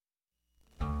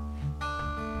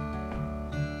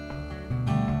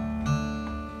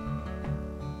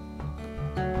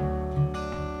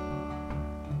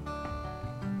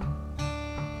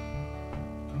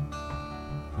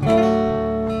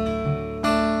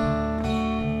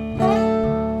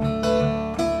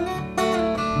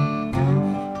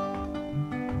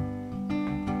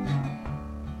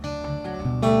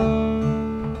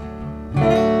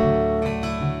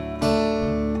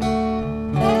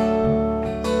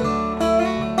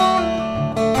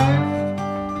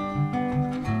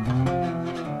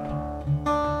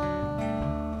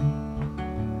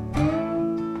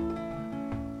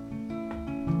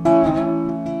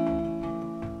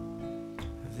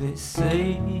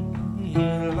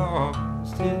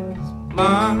lost his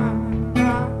mind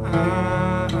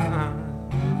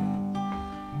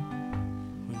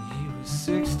when he was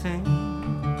 16.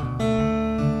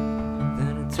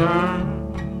 Then he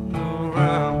turned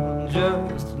around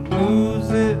just to lose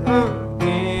it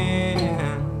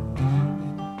again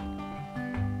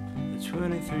at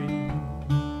 23.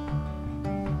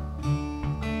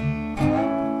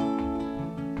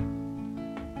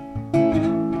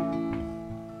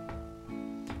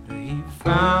 He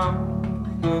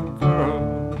found the girl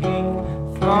he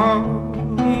thought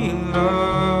he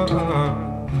loved through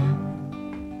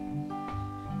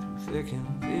thick and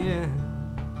thin,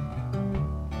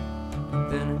 but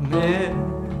then he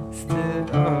messed it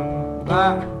up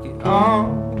like he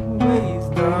always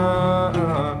does,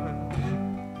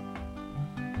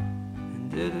 and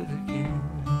did it again.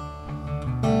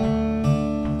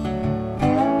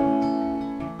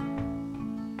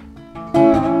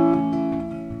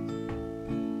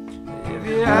 If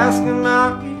you ask him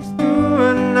how he's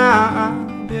doing now, I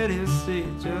bet he'll say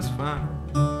just fine.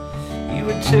 He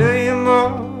would tell you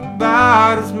more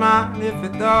about his mind if he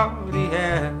thought he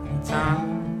had the time.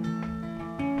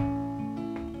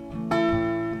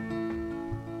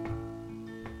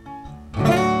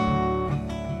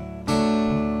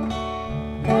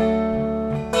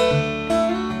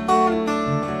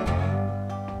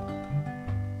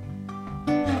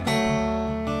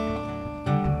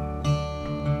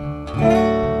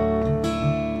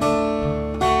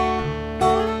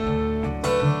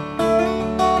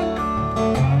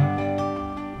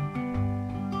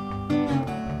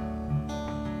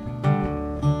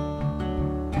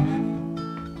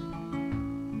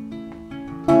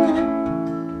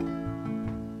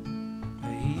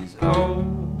 He's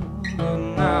older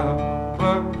now,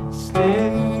 but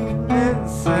still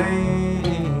insane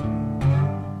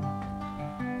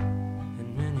in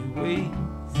many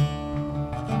ways.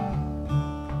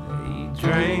 He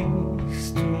drinks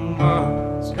too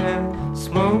much and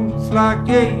smokes like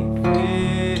Keef,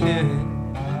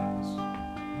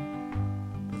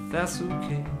 but that's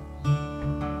okay.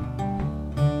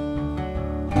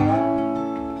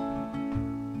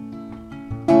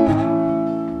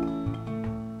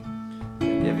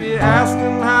 If you ask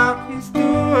him how he's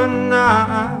doing now, I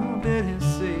bet he'll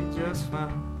say just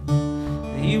fine.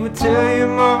 He would tell you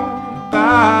more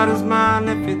about his mind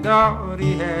if he thought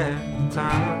he had the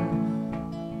time.